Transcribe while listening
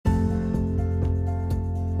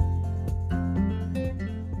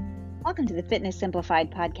Welcome to the Fitness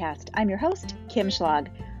Simplified podcast. I'm your host, Kim Schlag.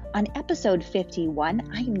 On episode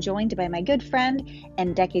 51, I am joined by my good friend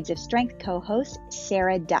and Decades of Strength co-host,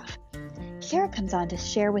 Sarah Duff. Sarah comes on to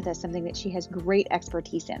share with us something that she has great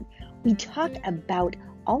expertise in. We talk about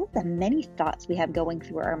all of the many thoughts we have going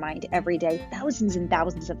through our mind every day, thousands and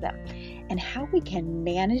thousands of them, and how we can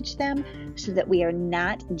manage them so that we are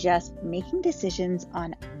not just making decisions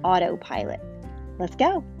on autopilot. Let's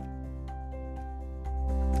go.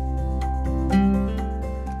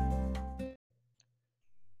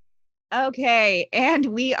 Okay, and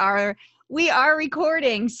we are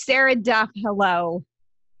recording. Sarah Duff, hello.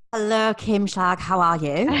 Hello, Kim Schlag. How are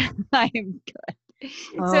you? I'm good.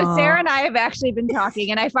 So Sarah and I have actually been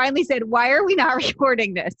talking, and I finally said, why are we not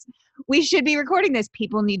recording this? We should be recording this.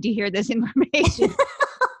 People need to hear this information.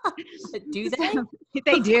 Do they?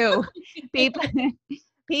 They do.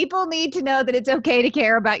 People need to know that it's okay to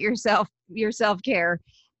care about your self-care,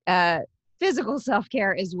 physical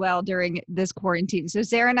self-care as well during this quarantine. So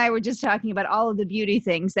Sarah and I were just talking about all of the beauty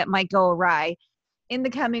things that might go awry in the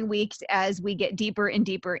coming weeks as we get deeper and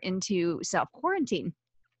deeper into self-quarantine.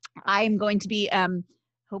 I'm going to be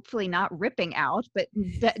hopefully not ripping out, but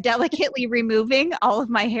delicately removing all of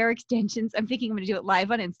my hair extensions. I'm thinking I'm going to do it live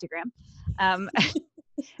on Instagram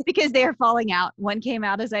because they are falling out. One came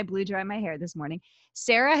out as I blew dry my hair this morning.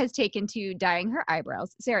 Sarah has taken to dyeing her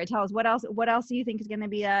eyebrows. Sarah, tell us what else do you think is going to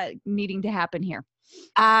be needing to happen here?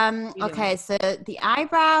 Okay, so the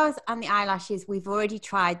eyebrows and the eyelashes, we've already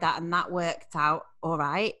tried that and that worked out all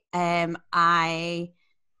right. I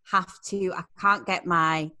can't get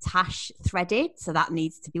my tash threaded, so that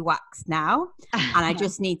needs to be waxed now. And I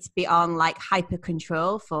just need to be on like hyper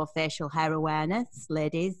control for facial hair awareness.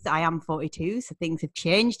 Ladies, I am 42, so things have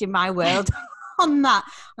changed in my world on that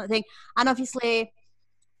thing. And obviously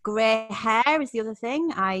grey hair is the other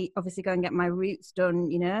thing. I obviously go and get my roots done,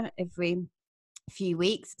 every few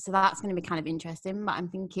weeks. So that's going to be kind of interesting. But I'm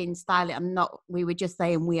thinking we were just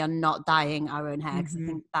saying we are not dyeing our own hair because I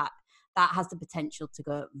think that has the potential to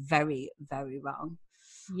go very, very wrong.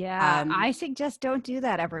 Yeah, I suggest don't do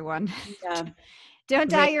that, everyone. Yeah. Don't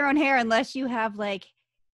dye your own hair unless you have like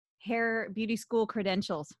hair beauty school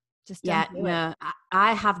credentials. Just don't do it.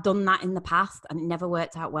 I have done that in the past and it never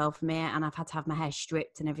worked out well for me, and I've had to have my hair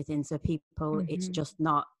stripped and everything. So people, it's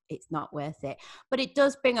not worth it. But it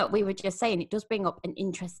does bring up, we were just saying, it does bring up an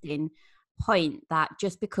interesting point that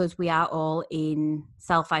just because we are all in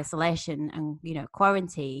self-isolation and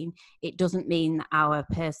quarantine, it doesn't mean that our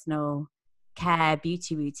personal care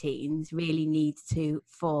beauty routines really need to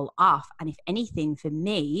fall off. And if anything, for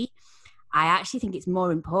me, I actually think it's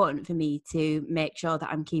more important for me to make sure that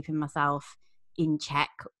I'm keeping myself in check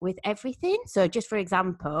with everything. So just for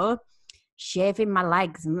example, shaving my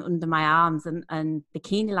legs and under my arms and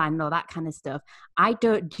bikini line and all that kind of stuff. I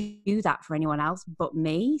don't do that for anyone else but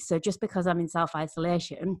me. So just because I'm in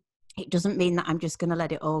self-isolation, it doesn't mean that I'm just going to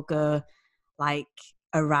let it all go like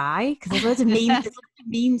awry. Because there's loads of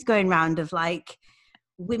memes going around of like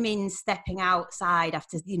women stepping outside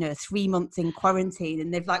after 3 months in quarantine,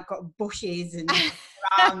 and they've like got bushes and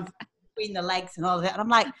arms between the legs and all of it. And I'm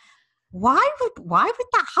like, why would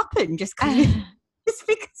that happen? Just because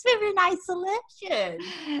we're in isolation.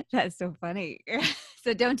 That's so funny.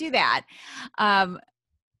 So don't do that.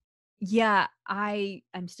 Yeah,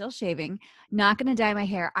 I'm still shaving. Not going to dye my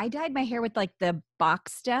hair. I dyed my hair with like the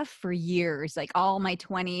box stuff for years, like all my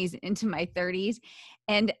 20s into my 30s.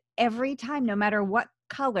 And every time, no matter what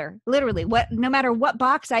color, literally no matter what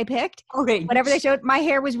box I picked, whatever they showed, my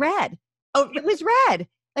hair was red. Oh, it was red.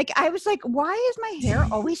 Like, I was like, why is my hair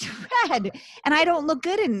always red? And I don't look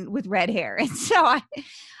good with red hair. And so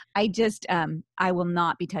I just, I will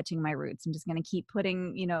not be touching my roots. I'm just going to keep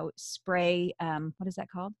putting, spray, what is that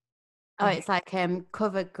called? Oh, it's like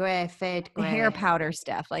cover gray, fade gray. The hair powder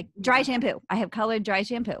stuff, like dry shampoo. I have colored dry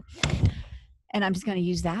shampoo. And I'm just going to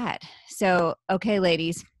use that. So, okay,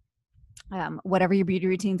 ladies. Whatever your beauty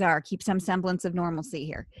routines are, keep some semblance of normalcy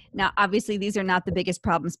here. Now, obviously, these are not the biggest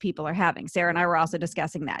problems people are having. Sarah and I were also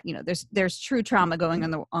discussing that. There's true trauma going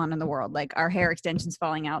on in the world. Like our hair extensions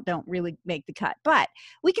falling out don't really make the cut, but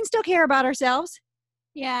we can still care about ourselves.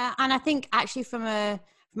 Yeah, and I think actually from a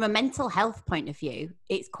mental health point of view,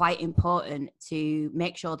 it's quite important to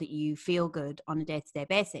make sure that you feel good on a day-to-day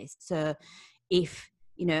basis. So if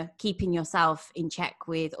keeping yourself in check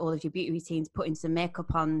with all of your beauty routines, putting some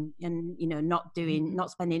makeup on and,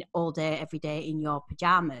 not spending all day, every day in your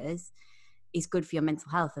pajamas is good for your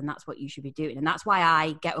mental health. And that's what you should be doing. And that's why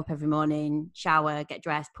I get up every morning, shower, get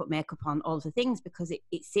dressed, put makeup on, all of the things, because it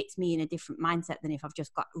sits me in a different mindset than if I've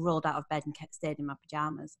just got rolled out of bed and stayed in my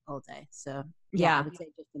pajamas all day. So yeah, I would say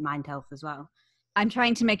just the mind health as well. I'm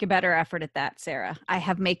trying to make a better effort at that, Sarah. I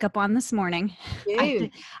have makeup on this morning.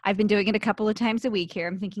 Dude. I've been doing it a couple of times a week here.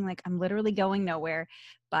 I'm thinking like I'm literally going nowhere.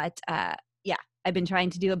 But yeah, I've been trying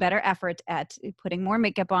to do a better effort at putting more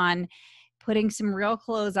makeup on, putting some real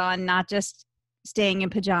clothes on, not just staying in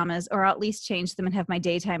pajamas, or at least change them and have my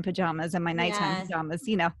daytime pajamas and my nighttime Yeah. pajamas,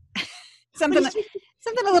 you know, But something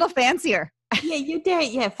something a little fancier. yeah, your day,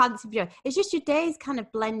 yeah, fancy pajama. It's just your days kind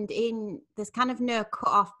of blend in. There's kind of no cut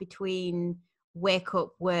off between wake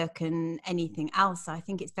up, work, and anything else. So I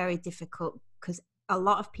think it's very difficult because a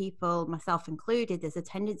lot of people, myself included, there's a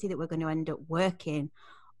tendency that we're going to end up working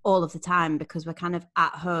all of the time because we're kind of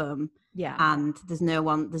at home. Yeah. And there's no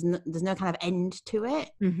kind of end to it.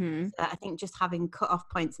 Mm-hmm. So I think just having cut off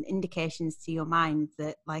points and indications to your mind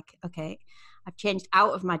that, like, okay, I've changed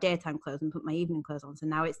out of my daytime clothes and put my evening clothes on, so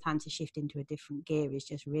now it's time to shift into a different gear is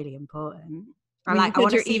just really important. When you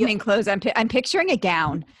said your evening clothes, I'm picturing a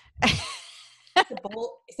gown.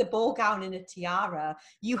 It's a ball gown and a tiara.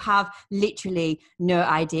 You have literally no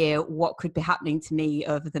idea what could be happening to me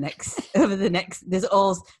over the next. There's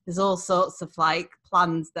all sorts of like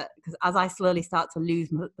plans that, because as I slowly start to lose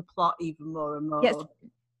the plot even more and more. Yes,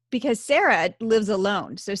 because Sarah lives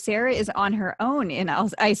alone, so Sarah is on her own in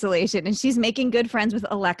isolation, and she's making good friends with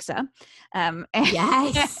Alexa.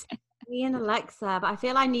 Yes, me and Alexa, but I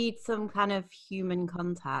feel I need some kind of human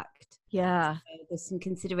contact. Yeah. So there's some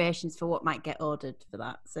considerations for what might get ordered for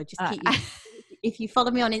that. So just if you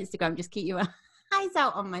follow me on Instagram, just keep your eyes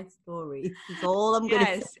out on my stories. That's all I'm going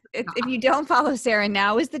to say. If you don't follow Sarah,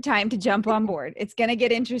 now is the time to jump on board. It's going to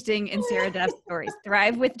get interesting in Sarah Duff's stories.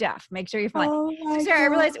 Thrive with Duff. Make sure you're following. So Sarah, I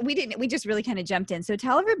realized we just really kind of jumped in. So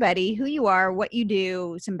tell everybody who you are, what you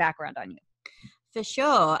do, some background on you. For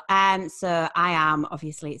sure. So I am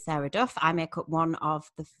obviously Sarah Duff. I make up one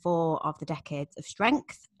of the 4 of the decades of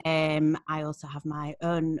strength. I also have my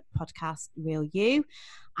own podcast, Real You.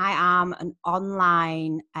 I am an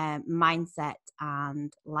online mindset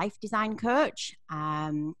and life design coach.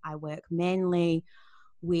 I work mainly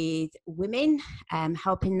with women,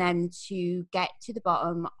 helping them to get to the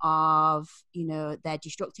bottom of, their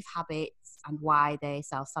destructive habits and why they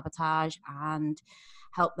self-sabotage, and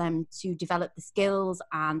help them to develop the skills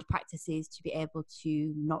and practices to be able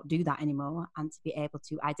to not do that anymore, and to be able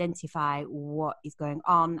to identify what is going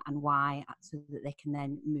on and why, so that they can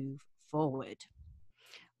then move forward.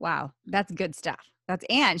 Wow, that's good stuff.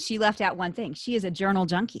 And she left out one thing. She is a journal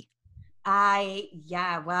junkie.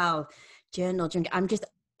 Journal junkie.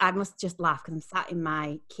 I must just laugh because I'm sat in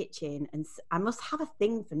my kitchen and I must have a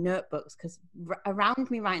thing for notebooks, because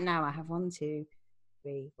around me right now I have 1, 2,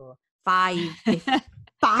 3, 4, 5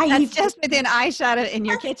 5. That's just within eyeshot in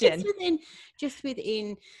your kitchen. Just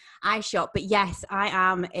within eyeshot. But yes, I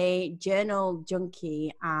am a journal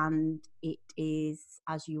junkie, and it is,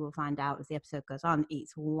 as you will find out as the episode goes on,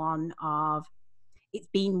 it's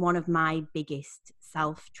been one of my biggest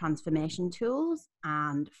self-transformation tools.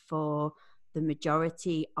 And for the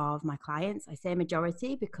majority of my clients, I say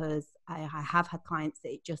majority because I have had clients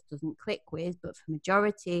that it just doesn't click with, but for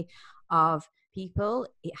majority of people,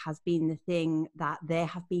 it has been the thing that they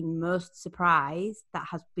have been most surprised that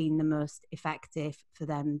has been the most effective for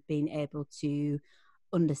them being able to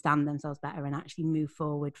understand themselves better and actually move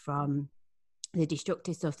forward from the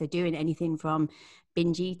destructive stuff they're doing. Anything from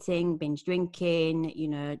binge eating, binge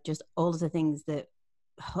drinking, just all of the things that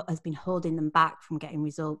has been holding them back from getting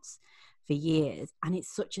results for years. And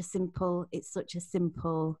it's such a simple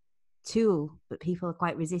tool, but people are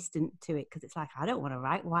quite resistant to it because it's like, I don't want to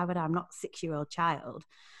write. Why would I? I'm not a 6-year-old child.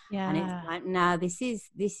 Yeah. And it's like, no, this is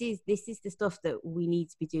the stuff that we need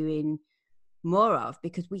to be doing more of,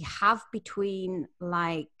 because we have between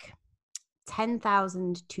like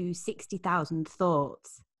 10,000 to 60,000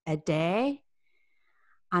 thoughts a day.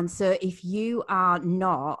 And so if you are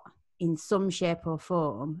not in some shape or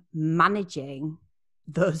form managing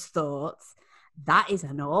those thoughts, that is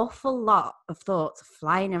an awful lot of thoughts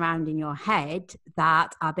flying around in your head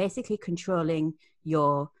that are basically controlling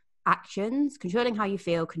your actions, controlling how you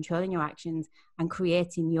feel, controlling your actions, and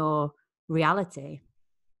creating your reality.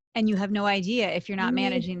 And you have no idea if you're not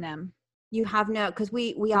managing them. You have no, because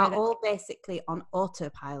we are all basically on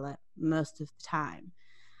autopilot most of the time.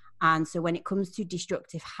 And so when it comes to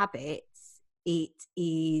destructive habits, it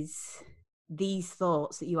is these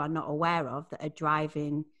thoughts that you are not aware of that are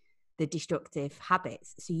driving the destructive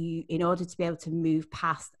habits. So you, in order to be able to move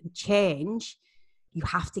past and change, you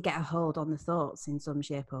have to get a hold on the thoughts in some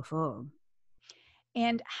shape or form.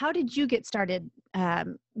 And how did you get started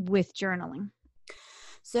with journaling?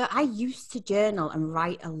 So I used to journal and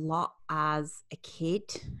write a lot as a kid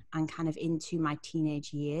and kind of into my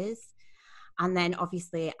teenage years. And then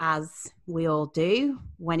obviously, as we all do,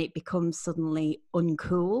 when it becomes suddenly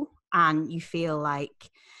uncool and you feel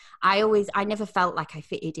like, I never felt like I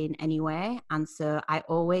fitted in anywhere. And so I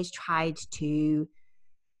always tried to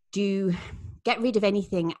get rid of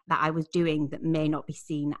anything that I was doing that may not be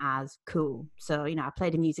seen as cool. So, I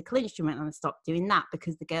played a musical instrument and I stopped doing that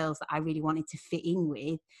because the girls that I really wanted to fit in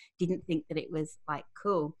with didn't think that it was like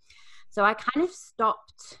cool. So I kind of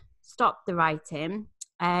stopped the writing.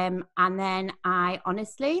 And then I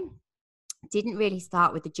honestly didn't really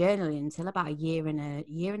start with the journaling until about a year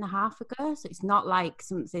and a half ago. So it's not like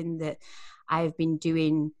something that I've been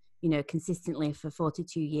doing, consistently for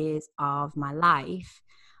 42 years of my life.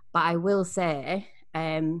 But I will say,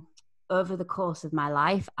 over the course of my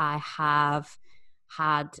life, I have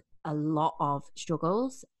had a lot of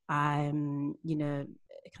struggles. Kind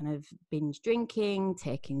of binge drinking,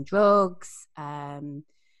 taking drugs,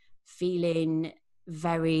 feeling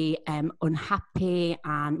very unhappy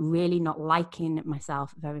and really not liking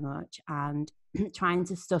myself very much, and trying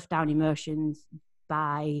to stuff down emotions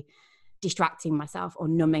by distracting myself or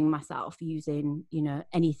numbing myself using,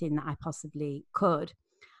 anything that I possibly could.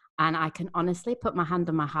 And I can honestly put my hand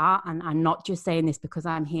on my heart, and I'm not just saying this because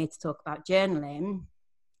I'm here to talk about journaling.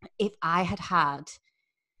 If I had had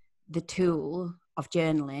the tool of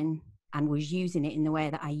journaling and was using it in the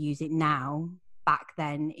way that I use it now, back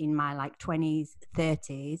then in my 20s,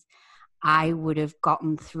 30s, I would have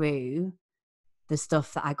gotten through the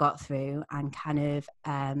stuff that I got through and kind of,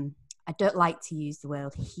 I don't like to use the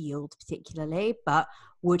word healed particularly, but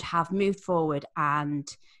would have moved forward and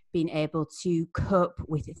been able to cope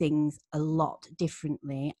with things a lot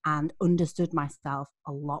differently and understood myself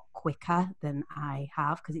a lot quicker than I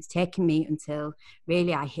have, because it's taken me until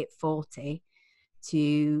really I hit 40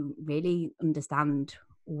 to really understand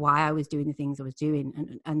why I was doing the things I was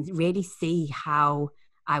doing, and really see how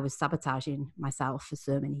I was sabotaging myself for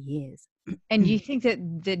so many years. And do you think that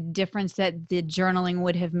the difference that the journaling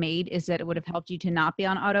would have made is that it would have helped you to not be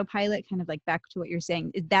on autopilot, kind of like back to what you're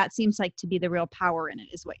saying? That seems like to be the real power in it,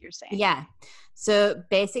 is what you're saying. Yeah. So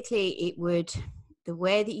basically the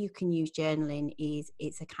way that you can use journaling is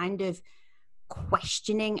it's a kind of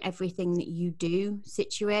questioning everything that you do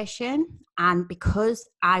situation. And because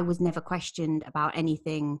I was never questioned about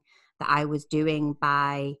anything that I was doing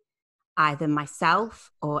by either myself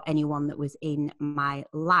or anyone that was in my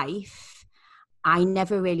life, I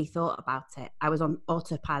never really thought about it. I was on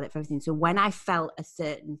autopilot for everything. So when I felt a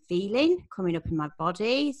certain feeling coming up in my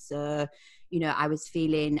body, so, I was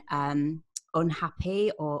feeling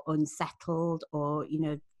unhappy or unsettled or,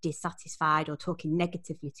 dissatisfied or talking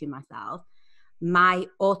negatively to myself, my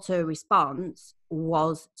auto response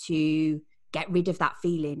was to get rid of that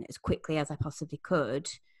feeling as quickly as I possibly could,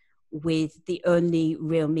 with the only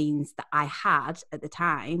real means that I had at the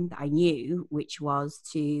time that I knew, which was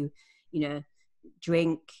to,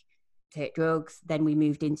 drink, take drugs. Then we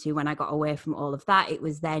moved into, when I got away from all of that, it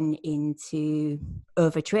was then into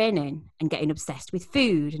overtraining and getting obsessed with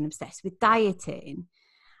food and obsessed with dieting.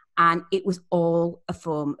 And it was all a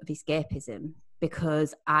form of escapism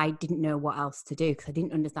because I didn't know what else to do, because I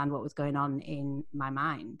didn't understand what was going on in my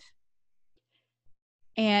mind.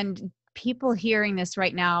 And people hearing this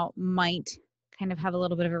right now might kind of have a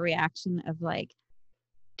little bit of a reaction of like,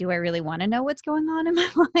 do I really want to know what's going on in my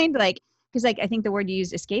mind? Because I think the word you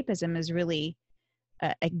use, escapism, is really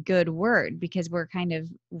a good word, because we're kind of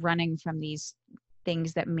running from these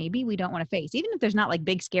things that maybe we don't want to face, even if there's not like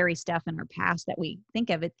big scary stuff in our past that we think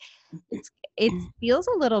of. It feels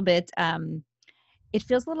a little bit it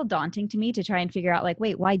feels a little daunting to me to try and figure out like,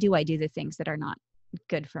 wait, why do I do the things that are not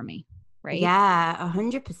good for me? Right? Yeah,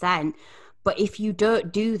 100%. But if you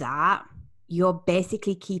don't do that, you're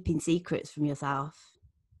basically keeping secrets from yourself.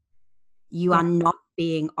 You are not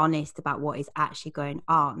being honest about what is actually going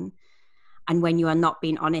on. And when you are not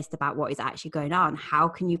being honest about what is actually going on, how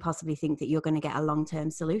can you possibly think that you're going to get a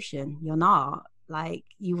long-term solution? You're not. Like,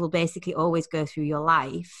 you will basically always go through your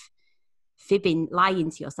life fibbing, lying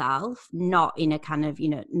to yourself, not in a kind of,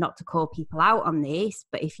 not to call people out on this,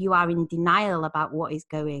 but if you are in denial about what is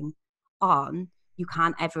going on, you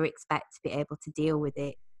can't ever expect to be able to deal with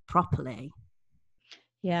it properly.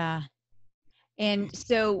 Yeah. And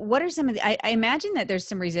so what are some of the, I imagine that there's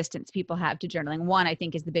some resistance people have to journaling. One, I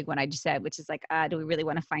think, is the big one I just said, which is like, do we really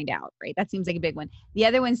want to find out? Right. That seems like a big one. The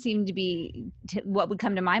other ones seem to be what would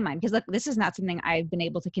come to my mind, because look, this is not something I've been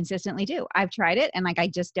able to consistently do. I've tried it and like, I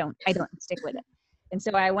don't stick with it. And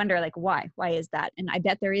so I wonder, like, why is that? And I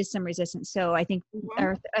bet there is some resistance. So I think,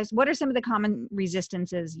 what are some of the common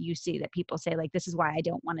resistances you see that people say, like, this is why I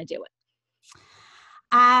don't want to do it?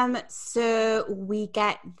 So we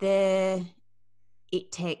get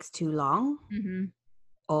it takes too long, Mm-hmm.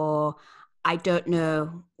 or I don't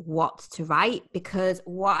know what to write. Because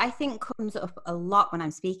what I think comes up a lot when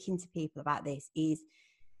I'm speaking to people about this is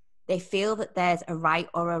they feel that there's a right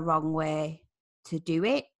or a wrong way to do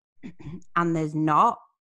it, and there's not.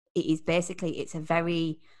 It is basically, it's a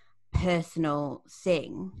very personal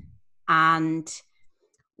thing. And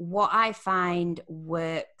what I find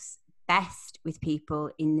works best with people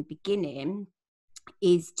in the beginning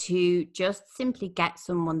is to just simply get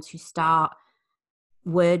someone to start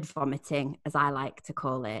word vomiting, as I like to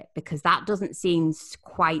call it, because that doesn't seem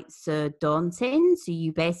quite so daunting. So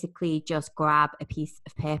you basically just grab a piece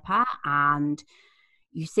of paper and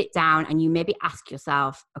you sit down and you maybe ask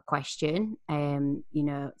yourself a question,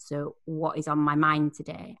 so what is on my mind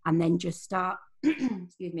today? And then just start,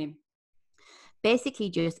 excuse me, basically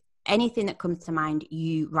just anything that comes to mind,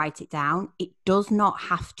 you write it down. It does not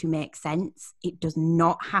have to make sense. It does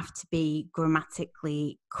not have to be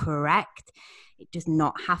grammatically correct. It does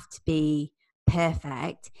not have to be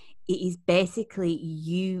perfect. It is basically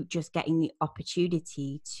you just getting the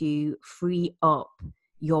opportunity to free up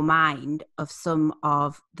your mind of some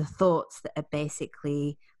of the thoughts that are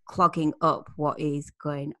basically clogging up what is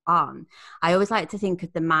going on. I always like to think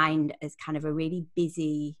of the mind as kind of a really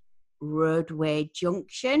busy roadway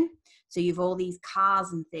junction. So you've all these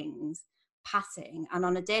cars and things passing, and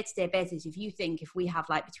on a day-to-day basis, if we have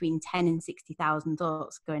like between 10 and 60,000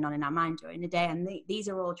 thoughts going on in our mind during the day, and these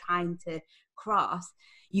are all trying to cross,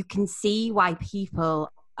 you can see why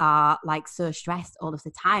people are like so stressed all of the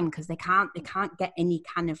time, because they can't get any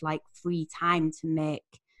kind of like free time to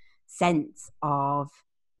make sense of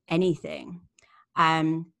anything.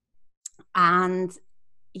 And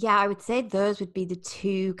yeah, I would say those would be the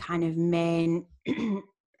two kind of main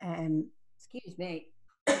excuse me.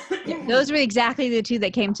 Those were exactly the two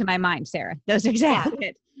that came to my mind, Sarah. Those are exactly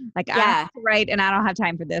it. Like, I don't have to write and I don't have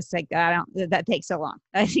time for this. Like, that takes so long.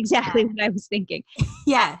 That's exactly what I was thinking.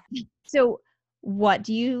 Yeah. So what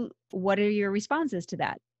are your responses to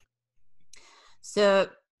that? So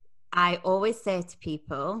I always say to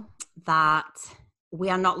people that we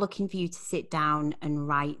are not looking for you to sit down and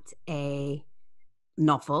write a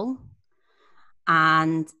novel,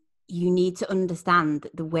 and you need to understand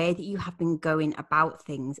that the way that you have been going about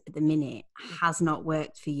things at the minute has not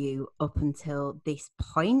worked for you up until this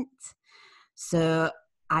point. So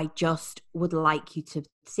I just would like you to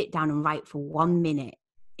sit down and write for 1 minute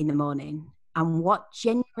in the morning. And what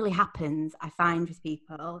generally happens, I find with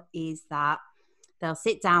people, is that they'll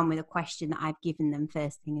sit down with a question that I've given them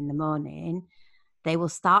first thing in the morning. They will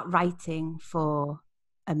start writing for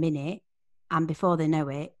a minute, and before they know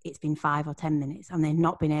it, it's been 5 or 10 minutes, and they've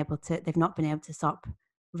not been able to stop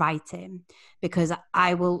writing. Because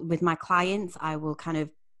I will, with my clients, I will kind of,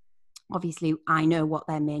 obviously I know what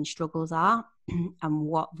their main struggles are and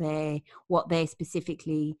what they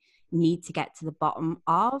specifically need to get to the bottom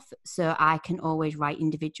of. So I can always write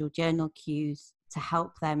individual journal cues to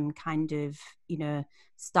help them kind of,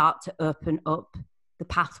 start to open up the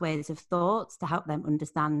pathways of thoughts, to help them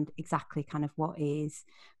understand exactly kind of what is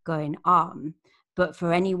going on. But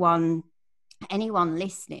for anyone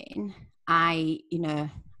listening, I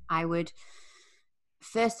would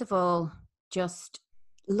first of all just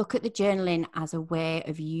look at the journaling as a way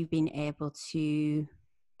of you being able to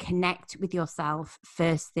connect with yourself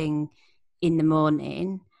first thing in the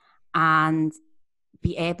morning and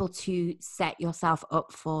be able to set yourself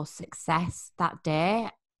up for success that day.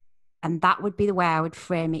 And that would be the way I would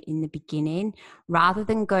frame it in the beginning, rather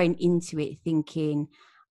than going into it thinking,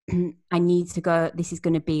 I need to go, this is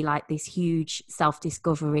going to be like this huge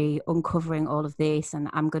self-discovery, uncovering all of this, and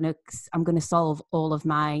I'm going to solve all of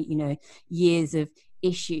my, years of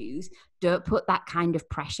issues. Don't put that kind of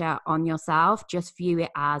pressure on yourself. Just view it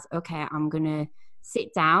as, okay, I'm going to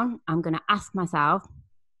sit down. I'm going to ask myself,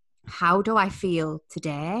 how do I feel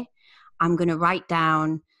today? I'm going to write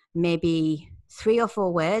down maybe 3 or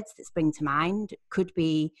 4 words that spring to mind. Could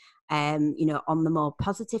be, on the more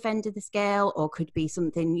positive end of the scale, or could be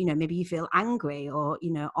something, maybe you feel angry or,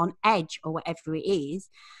 on edge or whatever it is.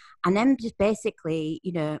 And then just basically,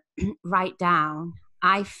 write down,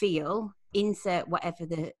 I feel, insert whatever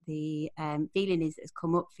the feeling is that's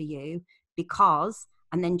come up for you, because,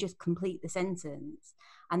 and then just complete the sentence.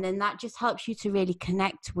 And then that just helps you to really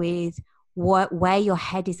connect with where your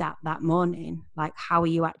head is at that morning. Like, how are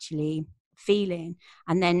you actually feeling?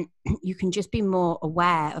 And then you can just be more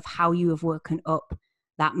aware of how you have woken up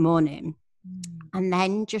that morning. And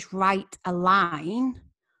then just write a line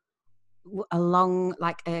along,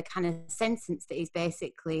 like a kind of sentence that is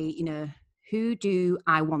basically, who do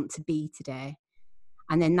I want to be today?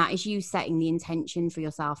 And then that is you setting the intention for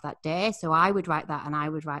yourself that day. So I would write that, and I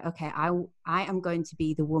would write, okay, I am going to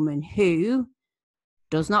be the woman who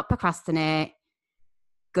does not procrastinate,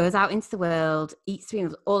 goes out into the world, eats 3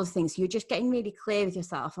 meals, all the things. So you're just getting really clear with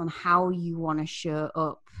yourself on how you want to show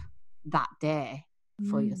up that day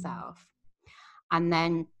for yourself. And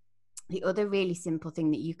then the other really simple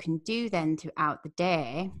thing that you can do then throughout the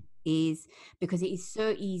day is, because it is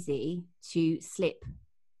so easy to slip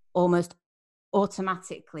almost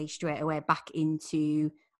automatically straight away back into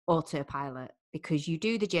autopilot, because you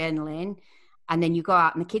do the journaling and then you go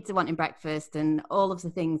out and the kids are wanting breakfast and all of the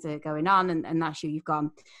things are going on, and that's you've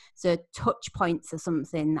gone. So touch points are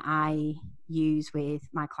something that I use with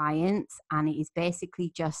my clients, and it is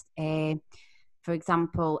basically just for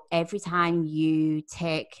example, every time you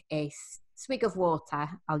take a swig of water,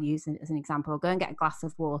 I'll use it as an example, go and get a glass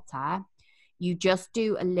of water, you just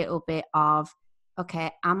do a little bit of,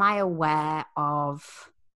 okay, am I aware of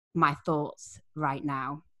my thoughts right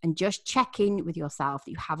now? And just check in with yourself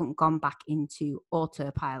that you haven't gone back into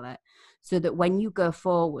autopilot, so that when you go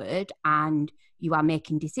forward and you are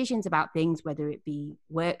making decisions about things, whether it be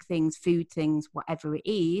work things, food things, whatever it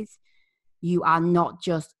is, you are not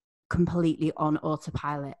just completely on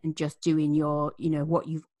autopilot and just doing your, what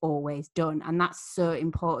you've always done. And that's so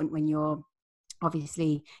important when you're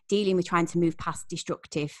obviously dealing with trying to move past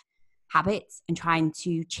destructive habits and trying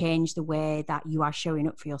to change the way that you are showing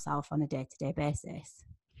up for yourself on a day-to-day basis.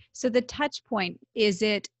 So the touch point, is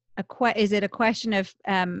it a question of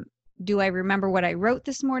do I remember what I wrote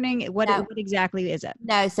this morning? What exactly is it?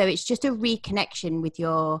 No, so it's just a reconnection with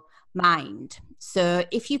your mind. So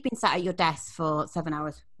if you've been sat at your desk for 7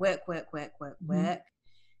 hours, work,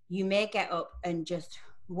 you may get up and just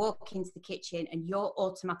walk into the kitchen, and your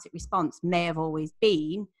automatic response may have always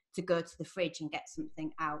been to go to the fridge and get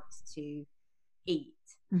something out to eat.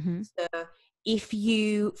 So if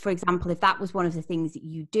you, for example, if that was one of the things that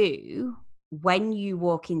you do, when you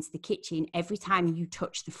walk into the kitchen, every time you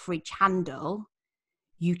touch the fridge handle,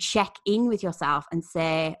 you check in with yourself and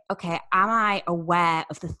say, okay, am I aware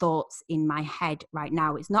of the thoughts in my head right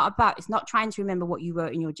now? It's not trying to remember what you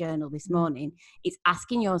wrote in your journal this morning. It's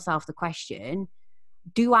asking yourself the question,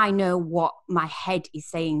 do I know what my head is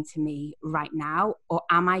saying to me right now? Or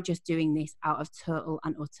am I just doing this out of total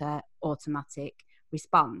and utter automatic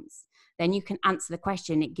response? Then you can answer the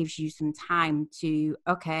question. It gives you some time to,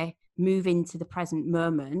 okay, move into the present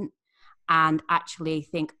moment and actually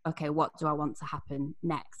think, okay, what do I want to happen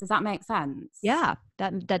next? Does that make sense? Yeah,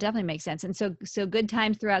 that definitely makes sense. And so good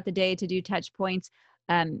times throughout the day to do touch points.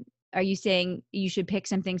 Are you saying you should pick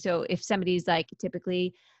something? So if somebody's like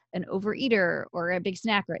typically an overeater or a big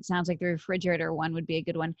snacker, it sounds like the refrigerator one would be a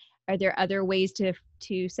good one. Are there other ways to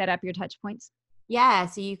set up your touch points? Yeah,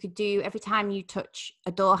 so you could do, every time you touch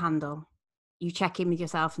a door handle, you check in with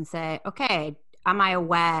yourself and say, okay, am I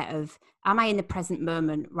in the present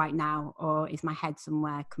moment right now, or is my head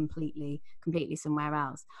somewhere completely somewhere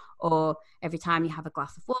else? Or every time you have a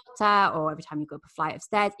glass of water, or every time you go up a flight of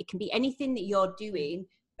stairs, it can be anything that you're doing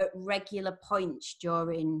at regular points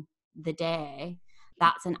during the day.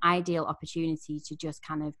 That's an ideal opportunity to just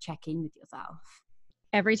kind of check in with yourself.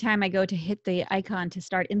 Every time I go to hit the icon to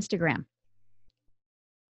start Instagram,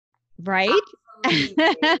 right?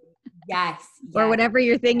 Yes. Or whatever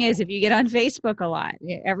your thing is, if you get on Facebook a lot,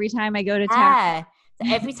 every time I go to town.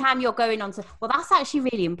 So every time you're going on to, well, that's actually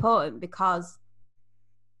really important, because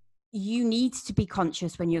you need to be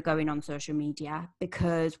conscious when you're going on social media,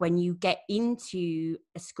 because when you get into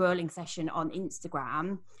a scrolling session on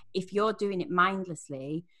Instagram, if you're doing it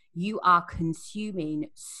mindlessly, you are consuming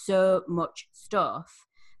so much stuff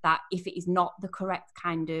that if it is not the correct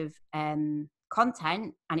kind of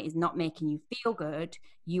content and it is not making you feel good,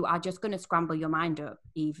 you are just going to scramble your mind up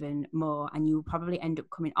even more, and you will probably end up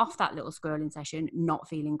coming off that little scrolling session not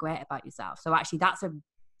feeling great about yourself. So actually that's a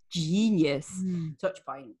genius touch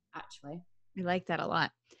point, actually. I like that a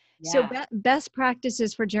lot. Yeah. So best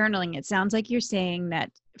practices for journaling, it sounds like you're saying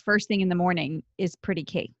that first thing in the morning is pretty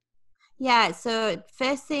key. Yeah, so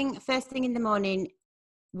first thing in the morning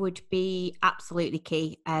would be absolutely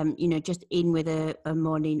key. Just in with a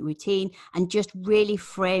morning routine, and just really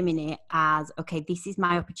framing it as, okay, this is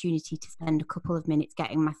my opportunity to spend a couple of minutes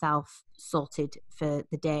getting myself sorted for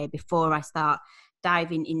the day before I start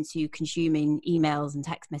diving into consuming emails and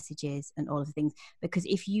text messages and all of the things. Because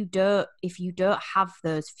if you don't have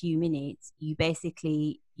those few minutes, you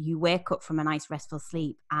wake up from a nice restful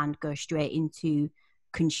sleep and go straight into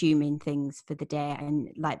consuming things for the day, and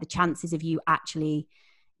like the chances of you actually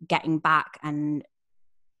getting back and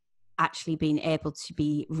actually being able to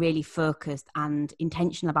be really focused and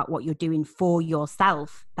intentional about what you're doing for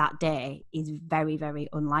yourself that day is very, very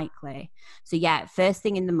unlikely. So yeah, first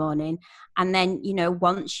thing in the morning. And then, you know,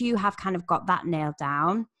 once you have kind of got that nailed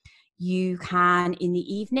down, you can in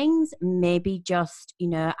the evenings maybe just, you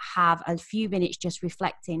know, have a few minutes just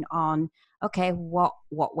reflecting on, okay, what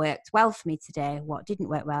worked well for me today, what didn't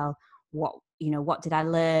work well, what did I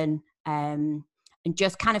learn, and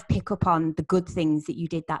just kind of pick up on the good things that you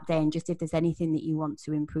did that day, and just if there's anything that you want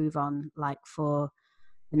to improve on, like for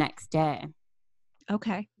the next day.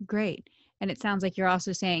 Okay, great. And it sounds like you're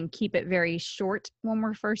also saying keep it very short when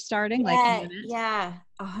we're first starting, like Yeah, minutes. yeah,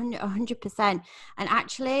 100%. And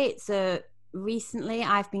actually, so recently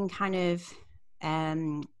I've been kind of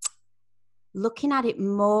looking at it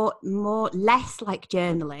more less like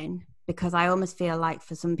journaling, because I almost feel like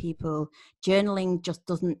for some people journaling just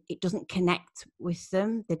doesn't connect with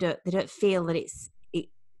them. They don't feel that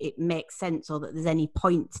it makes sense or that there's any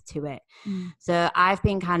point to it. So I've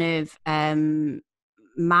been kind of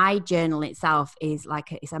my journal itself is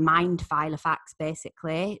like it's a mind file of facts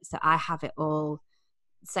basically. So I have it all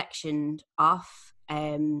sectioned off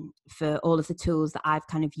for all of the tools that I've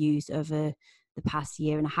kind of used over the past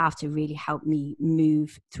year and a half to really help me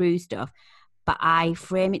move through stuff. But I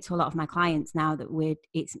frame it to a lot of my clients now that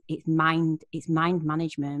it's mind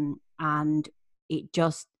management, and it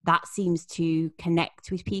just that seems to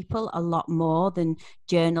connect with people a lot more than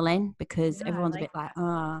journaling, because everyone's a bit like,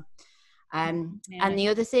 oh. And the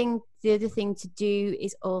other thing to do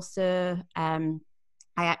is also I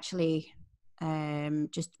actually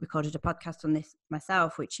just recorded a podcast on this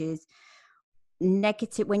myself, which is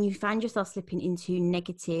negative. When you find yourself slipping into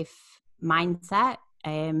negative mindset,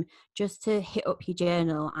 just to hit up your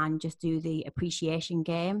journal and just do the appreciation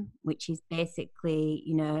game, which is basically,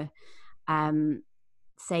 you know,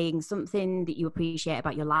 saying something that you appreciate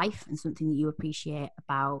about your life and something that you appreciate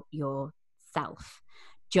about yourself,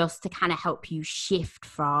 just to kind of help you shift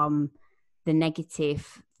from the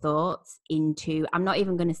negative thoughts into, I'm not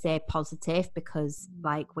even going to say positive, because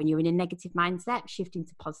like when you're in a negative mindset, shifting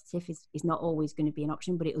to positive is not always going to be an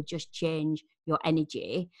option, but it'll just change your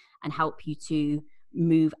energy and help you to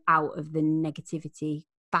move out of the negativity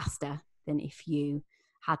faster than if you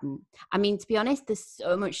hadn't. I mean, to be honest, there's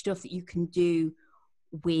so much stuff that you can do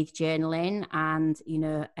with journaling, and you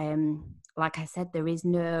know, like I said, there is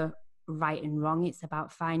no right and wrong. It's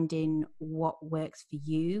about finding what works for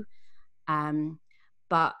you.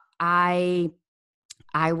 But I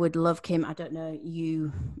would love, Kim, I don't know,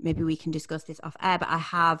 maybe we can discuss this off air, but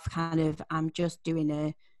I'm just doing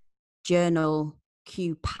a journal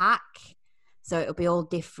cue pack. So it'll be all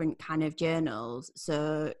different kind of journals.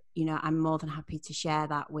 So, you know, I'm more than happy to share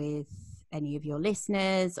that with any of your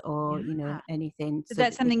listeners or, you know, anything. Is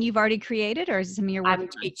that something you've already created, or is it something you're working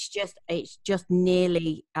on? It's just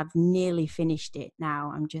nearly, I've nearly finished it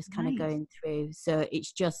now. I'm just kind of going through. So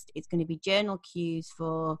it's going to be journal cues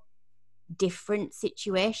for different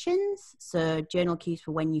situations. So journal cues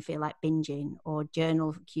for when you feel like binging, or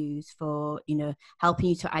journal cues for, you know, helping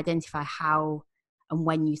you to identify how and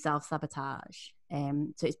when you self-sabotage.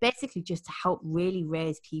 So it's basically just to help really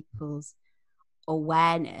raise people's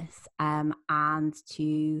awareness, and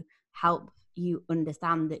to help you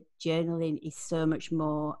understand that journaling is so much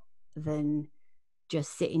more than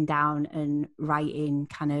just sitting down and writing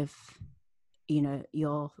kind of, you know,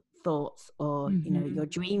 your thoughts or you know, your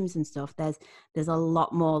dreams and stuff. There's a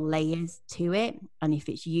lot more layers to it, and if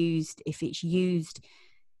it's used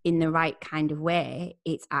in the right kind of way,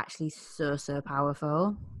 it's actually so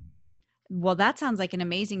powerful. Well, that sounds like an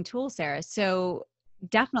amazing tool, Sarah. So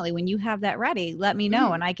definitely when you have that ready, let me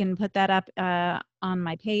know and I can put that up on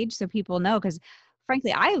my page so people know, because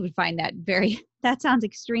frankly, I would find that that sounds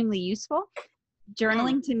extremely useful.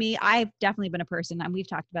 Journaling to me, I've definitely been a person, and we've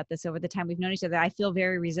talked about this over the time we've known each other, I feel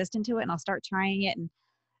very resistant to it, and I'll start trying it, and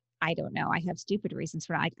I don't know, I have stupid reasons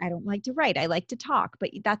for it. I don't like to write. I like to talk,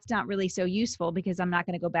 but that's not really so useful, because I'm not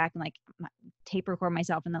going to go back and like tape record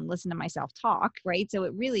myself and then listen to myself talk, right? So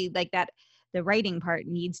it really, like, that the writing part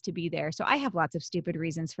needs to be there. So I have lots of stupid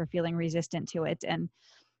reasons for feeling resistant to it. And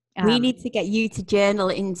we need to get you to journal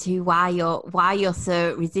into why you're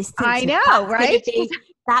so resistant. I know, right?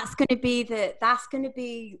 That's going to be the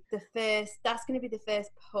first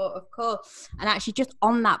port of call. And actually, just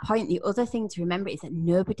on that point, the other thing to remember is that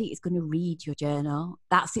nobody is going to read your journal.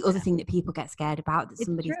 That's the other thing that people get scared about, that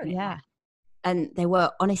somebody's going to. And they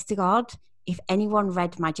were, honest to God, if anyone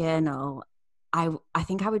read my journal, I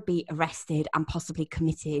think I would be arrested and possibly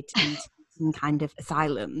committed into some kind of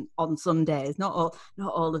asylum on some days, not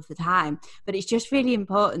all of the time. But it's just really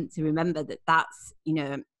important to remember that that's, you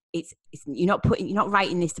know, you're not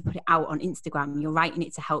writing this to put it out on Instagram. You're writing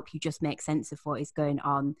it to help you just make sense of what is going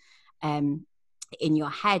on in your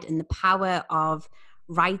head. And the power of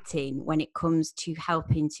writing when it comes to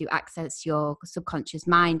helping to access your subconscious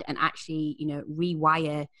mind and actually,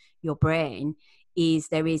 rewire your brain is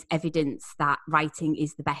there is evidence that writing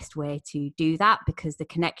is the best way to do that, because the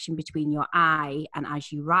connection between your eye and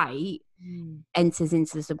as you write enters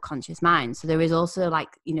into the subconscious mind. So there is also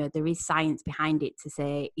there is science behind it to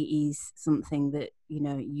say it is something that,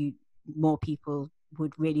 more people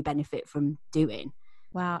would really benefit from doing.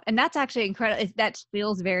 Wow. And that's actually incredible. That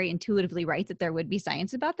feels very intuitively right that there would be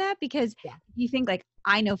science about that, because you think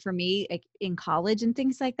I know for me, in college and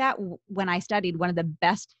things like that, when I studied, one of the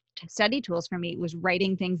best study tools for me was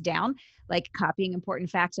writing things down, copying important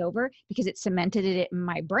facts over, because it cemented it in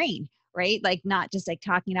my brain, right? Not just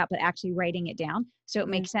talking it out, but actually writing it down. So it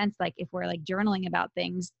makes sense. If we're journaling about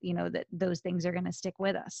things, that those things are going to stick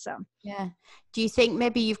with us. So, yeah. Do you think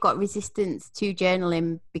maybe you've got resistance to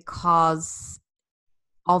journaling because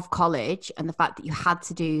of college and the fact that you had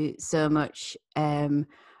to do so much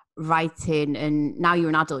writing, and now you're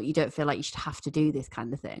an adult, you don't feel like you should have to do this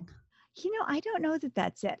kind of thing? I don't know that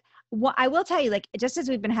that's it. What I will tell you, just as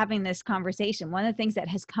we've been having this conversation, one of the things that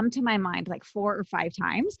has come to my mind 4 or 5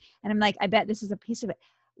 times, and I'm I bet this is a piece of it.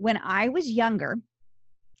 When I was younger,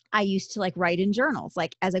 I used to write in journals,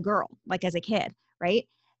 as a girl, as a kid, right?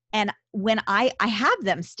 And when I have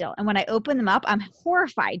them still, and when I open them up, I'm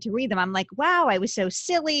horrified to read them. I'm wow, I was so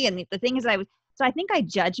silly. And the thing is, so I think I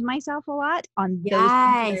judge myself a lot on those things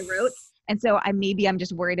that I wrote. And so I'm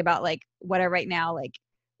just worried about what I write now,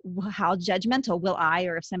 how judgmental will I,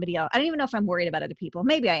 or if somebody else, I don't even know if I'm worried about other people.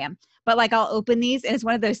 Maybe I am, but I'll open these, and it's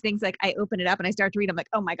one of those things, I open it up and I start to read. I'm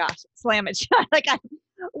oh my gosh, slam it shut.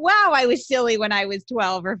 Wow, I was silly when I was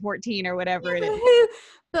 12 or 14 or whatever it is.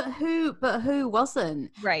 But who wasn't?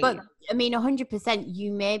 Right. But 100%,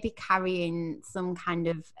 you may be carrying some kind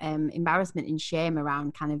of embarrassment and shame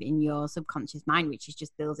around kind of in your subconscious mind, which is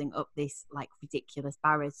just building up this ridiculous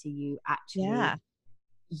barrier to you actually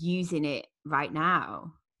using it right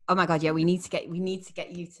now. Oh my God, yeah, we need to get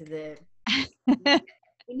you to the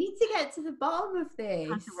we need to get to the bottom of this.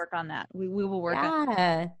 Have to work on that. We will work on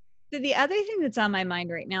that. So the other thing that's on my mind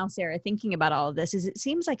right now, Sarah, thinking about all of this, is it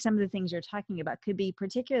seems like some of the things you're talking about could be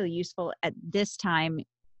particularly useful at this time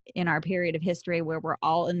in our period of history where we're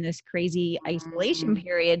all in this crazy isolation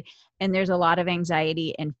period, and there's a lot of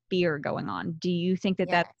anxiety and fear going on. Do you think that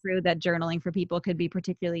that's true, that journaling for people could be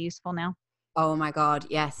particularly useful now? Oh my God,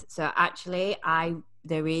 yes. So actually, I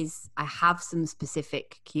have some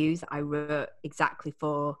specific cues I wrote exactly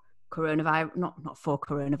for coronavirus, not for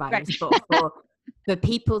coronavirus, but for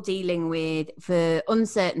people dealing with, for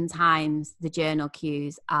uncertain times, the journal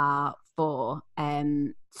cues are for.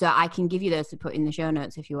 So I can give you those to put in the show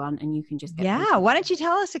notes if you want, and you can just get them. Why don't you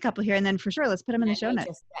tell us a couple here, and then for sure, let's put them in the show notes.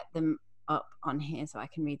 Just get them up on here so I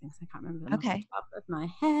can read them, because I can't remember them off the top of my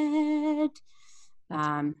head.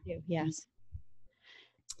 Yes.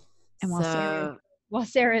 And while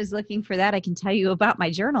Sarah is looking for that, I can tell you about my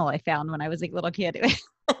journal I found when I was a little kid.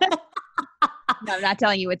 No, I'm not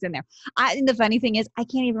telling you what's in there. And the funny thing is, I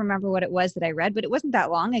can't even remember what it was that I read, but it wasn't that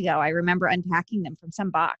long ago. I remember unpacking them from some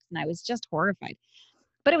box, and I was just horrified.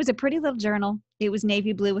 But it was a pretty little journal. It was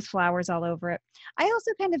navy blue with flowers all over it. I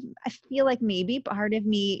also I feel like maybe part of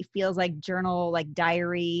me feels like journal,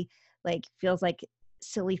 diary, feels like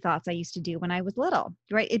silly thoughts I used to do when I was little,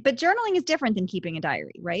 right? But journaling is different than keeping a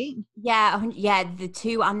diary, right? Yeah. The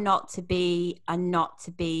two are not to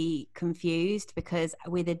be confused, because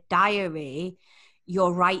with a diary,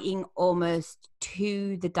 you're writing almost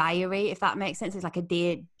to the diary, if that makes sense. It's like a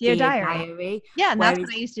dear diary. Yeah, and that's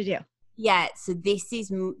what I used to do. Yeah. So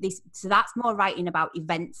so that's more writing about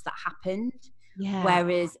events that happened. Yeah.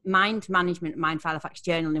 Whereas mind management, Mindfulfax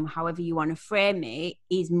journaling, however you want to frame it,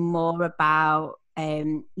 is more about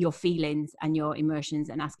your feelings and your emotions,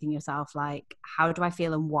 and asking yourself, how do I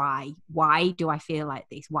feel, and why do I feel like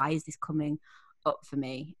this? Why is this coming up for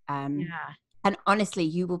me? And honestly,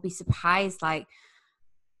 you will be surprised,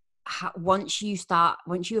 once you've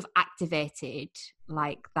activated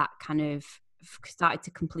that kind of started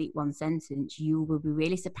to complete one sentence, you will be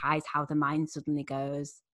really surprised how the mind suddenly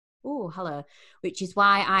goes, oh, hello. Which is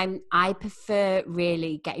why I prefer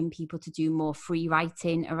really getting people to do more free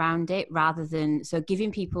writing around it, rather than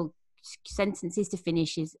giving people sentences to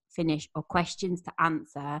finish or questions to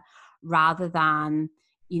answer, rather than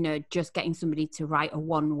just getting somebody to write a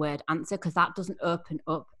 1-word answer, because that doesn't open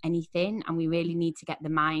up anything, and we really need to get the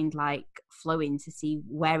mind flowing to see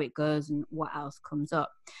where it goes and what else comes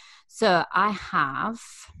up. So I have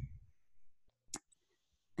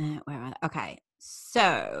where are they? Okay.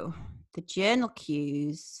 So the journal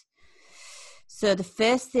cues. So the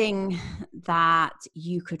first thing that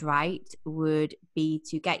you could write would be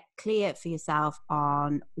to get clear for yourself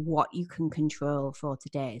on what you can control for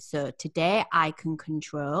today. So today I can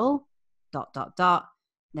control ...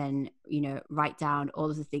 Then, write down all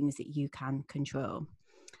of the things that you can control.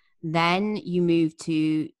 Then you move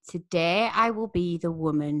to today I will be the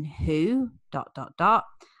woman who ...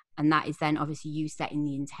 And that is then obviously you setting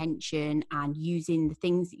the intention and using the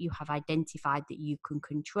things that you have identified that you can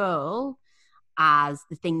control as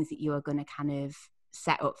the things that you are going to kind of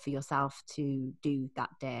set up for yourself to do that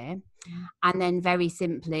day. And then very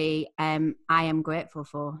simply, I am grateful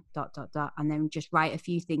for ... And then just write a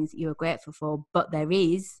few things that you are grateful for. But there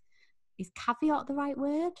is caveat the right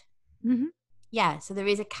word? Mm-hmm. Yeah, so there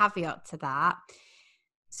is a caveat to that.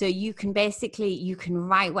 So you can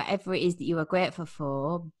write whatever it is that you are grateful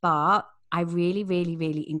for, but I really, really,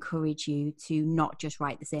 really encourage you to not just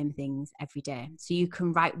write the same things every day. So you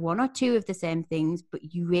can write one or two of the same things,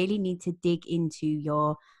 but you really need to dig into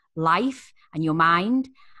your life and your mind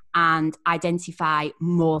and identify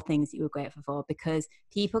more things that you are grateful for, because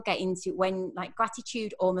people get into when like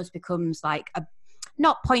gratitude almost becomes like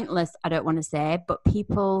not pointless, I don't want to say, but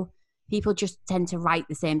people just tend to write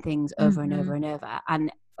the same things over and over and over. And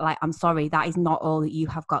like, I'm sorry, that is not all that you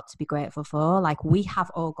have got to be grateful for. Like, we have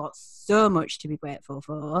all got so much to be grateful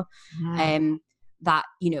for. That,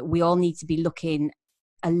 we all need to be looking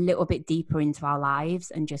a little bit deeper into our lives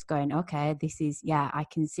and just going, okay, this is, I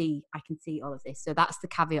can see all of this. So that's the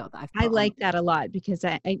caveat that I've put I like on. that a lot, because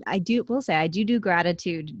I do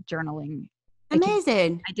gratitude journaling.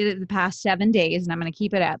 Amazing. I did it the past 7 days, and I'm going to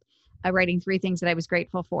keep it up. Writing 3 things that I was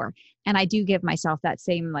grateful for. And I do give myself that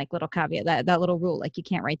same like little caveat, that little rule, like you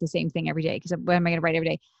can't write the same thing every day, because what am I going to write every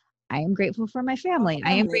day? I am grateful for my family.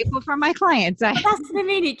 I am grateful for my clients. That's what I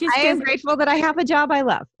mean. I am grateful that I have a job I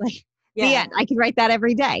love. Like, the end. I can write that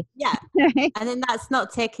every day. Yeah. And then that's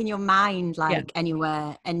not taking your mind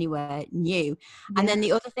anywhere new. And then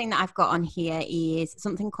the other thing that I've got on here is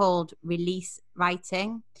something called release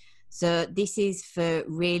writing. So this is for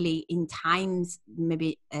really in times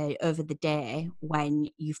maybe over the day when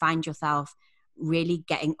you find yourself really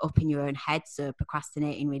getting up in your own head, so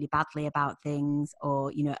procrastinating really badly about things,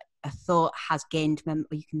 or a thought has gained or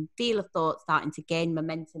you can feel a thought starting to gain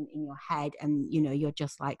momentum in your head, and you're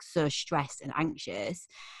just like so stressed and anxious,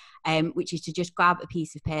 which is to just grab a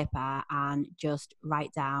piece of paper and just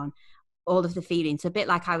write down all of the feelings. So a bit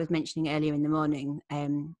like I was mentioning earlier in the morning,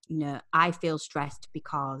 I feel stressed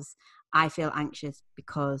because, I feel anxious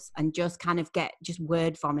because, and just kind of just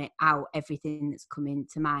word vomit out everything that's coming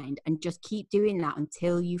to mind, and just keep doing that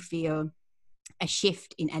until you feel a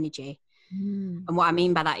shift in energy. And what I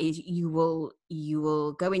mean by that is you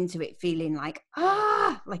will go into it feeling like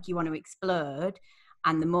you want to explode,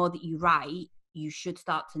 and the more that you write, you should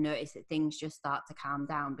start to notice that things just start to calm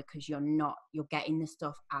down, because you're getting the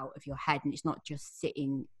stuff out of your head and it's not just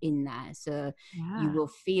sitting in there. So you will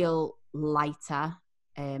feel lighter,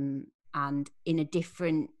 and in a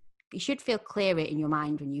different, you should feel clearer in your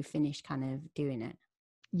mind when you finish kind of doing it.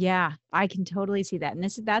 Yeah, I can totally see that. And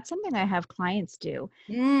that's something I have clients do,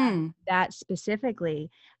 that specifically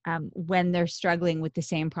when they're struggling with the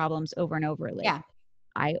same problems over and over. Like,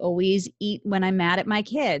 I always eat when I'm mad at my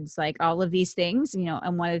kids, like all of these things,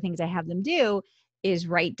 and one of the things I have them do is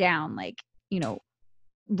write down, like,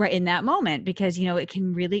 right in that moment, because, it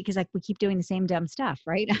can really, because like we keep doing the same dumb stuff,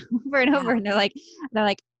 right? Over and over. And they're like,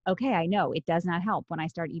 okay, I know it does not help when I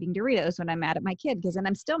start eating Doritos when I'm mad at my kid, because then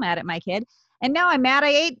I'm still mad at my kid. And now I'm mad I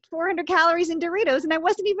ate 400 calories in Doritos and I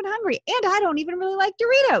wasn't even hungry. And I don't even really like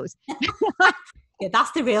Doritos. Yeah,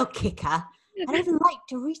 that's the real kicker. I don't even like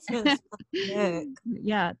Doritos.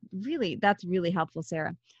 Yeah, really. That's really helpful,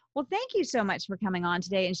 Sarah. Well, thank you so much for coming on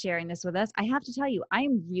today and sharing this with us. I have to tell you, I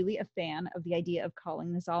am really a fan of the idea of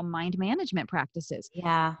calling this all mind management practices.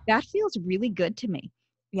 Yeah. That feels really good to me.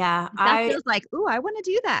 Yeah. That feels like, ooh, I want to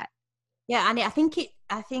do that. Yeah. And I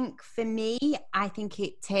think for me,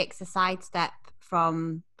 it takes a sidestep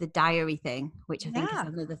from the diary thing, which I think is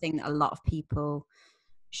another thing that a lot of people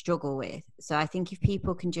struggle with. So I think if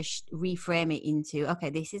people can just reframe it into, okay,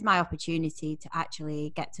 this is my opportunity to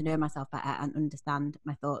actually get to know myself better and understand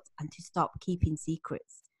my thoughts, and to stop keeping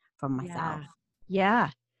secrets from myself.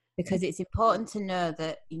 Yeah. Because it's important to know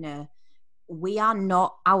that, we are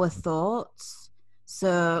not our thoughts.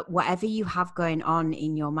 So whatever you have going on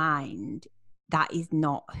in your mind, that is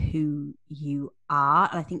not who you are.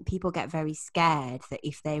 And I think people get very scared that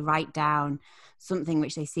if they write down something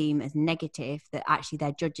which they seem as negative, that actually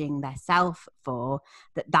they're judging their self for,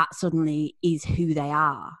 that suddenly is who they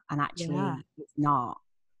are. And actually it's not.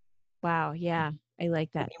 Wow. Yeah. I like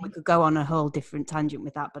I that. mean, we could go on a whole different tangent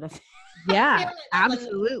with that, but Yeah, I feel like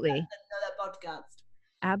absolutely. another podcast.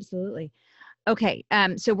 Absolutely. Okay.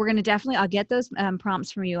 So we're going to definitely, I'll get those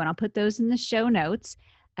prompts from you and I'll put those in the show notes.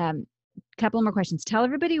 Couple more questions. Tell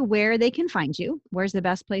everybody where they can find you. Where's the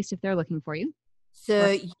best place if they're looking for you?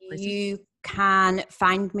 So you can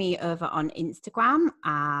find me over on Instagram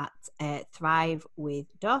at Thrive with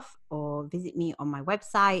Duff, or visit me on my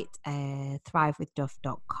website,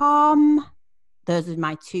 thrivewithduff.com. Those are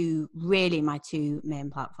my two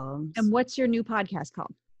main platforms. And what's your new podcast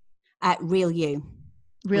called? Real You.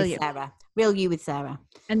 Real with You. Sarah. Real You with Sarah.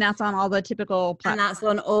 And that's on all the typical platforms. And that's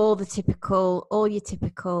on all your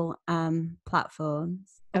typical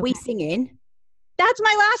platforms. Okay. Are we singing? That's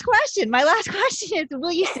my last question. My last question is,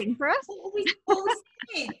 will you sing for us? What are we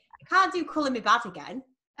singing? I can't do Colour Me Bad again.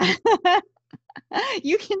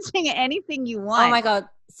 You can sing anything you want. Oh my God.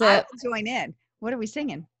 So I will join in. What are we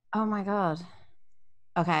singing? Oh my God.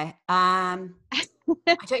 Okay. I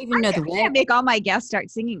don't even know the word. I make all my guests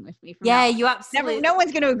start singing with me. Yeah, you absolutely. No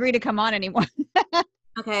one's going to agree to come on anymore.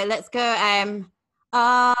 Okay, let's go.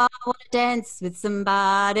 I want to dance with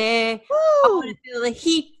somebody. Woo! I want to feel the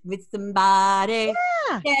heat with somebody.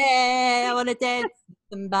 Yeah, I want to dance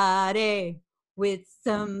with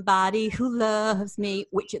somebody who loves me,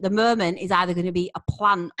 which at the moment is either going to be a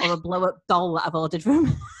plant or a blow-up doll that I've ordered from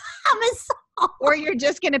Amazon. Or you're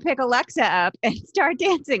just going to pick Alexa up and start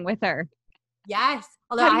dancing with her. Yes.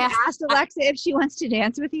 Although Have you asked Alexa if she wants to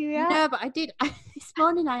dance with you yet? No, but I did. This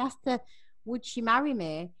morning I asked her, would she marry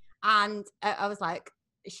me? And I was like,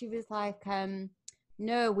 she was like,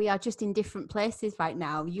 no, we are just in different places right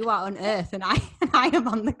now. You are on Earth and I am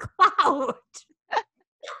on the cloud.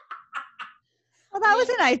 Well, that was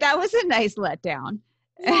a nice letdown.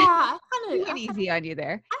 Yeah, I went easy on you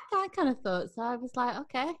there. I kind of thought so. I was like,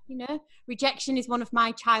 okay, rejection is one of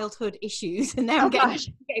my childhood issues, and now I'm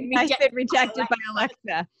getting rejected by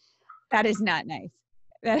Alexa. That is not nice.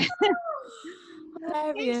 Thanks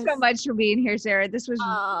so much for being here, Sarah. This was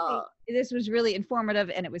really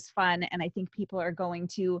informative, and it was fun. And I think people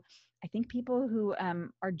who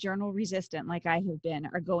are journal resistant, like I have been,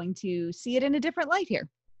 are going to see it in a different light here.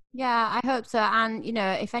 Yeah, I hope so. And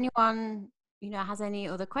if anyone has any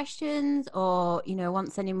other questions or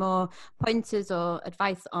wants any more pointers or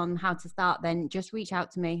advice on how to start, then just reach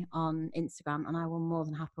out to me on Instagram, and I will more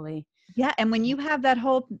than happily. Yeah, and when you have that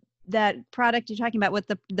product you're talking about with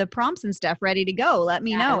the prompts and stuff ready to go, let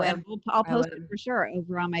me know, and I'll post it for sure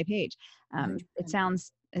over on my page. It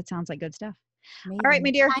sounds like good stuff. Amazing. All right,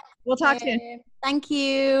 my dear, we'll talk soon. Thank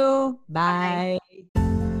you. Bye.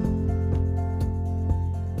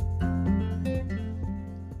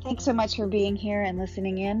 Thanks so much for being here and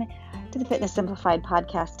listening in to the Fitness Simplified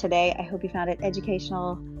podcast today. I hope you found it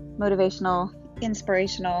educational, motivational,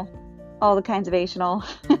 inspirational, all the kinds of ational.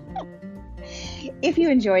 If you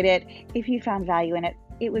enjoyed it, if you found value in it,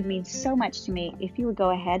 it would mean so much to me if you would go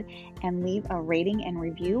ahead and leave a rating and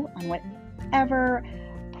review on whatever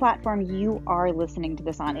platform you are listening to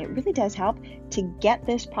this on. It really does help to get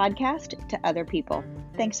this podcast to other people.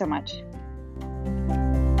 Thanks so much.